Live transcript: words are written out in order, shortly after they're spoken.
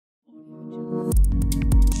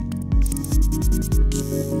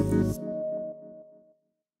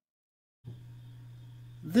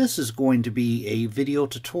This is going to be a video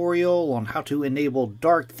tutorial on how to enable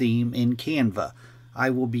dark theme in Canva. I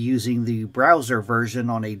will be using the browser version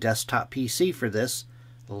on a desktop PC for this.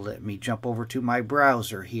 Let me jump over to my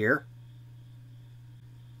browser here.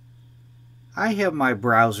 I have my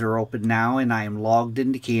browser open now and I am logged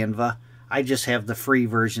into Canva. I just have the free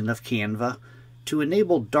version of Canva. To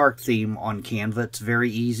enable dark theme on Canva, it's very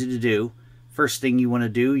easy to do. First thing you want to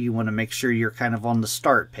do, you want to make sure you're kind of on the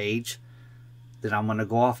start page. Then I'm going to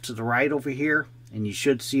go off to the right over here, and you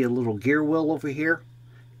should see a little gear wheel over here.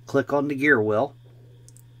 Click on the gear wheel.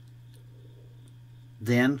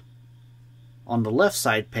 Then, on the left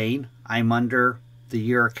side pane, I'm under the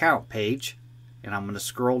Your Account page, and I'm going to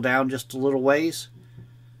scroll down just a little ways.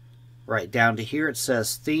 Right down to here it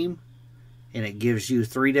says Theme, and it gives you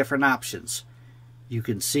 3 different options. You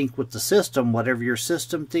can sync with the system, whatever your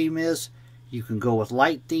system theme is. You can go with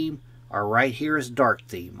Light Theme, or right here is Dark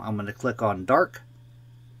Theme. I'm going to click on Dark.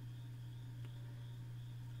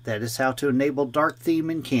 That is how to enable dark theme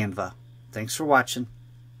in Canva. Thanks for watching.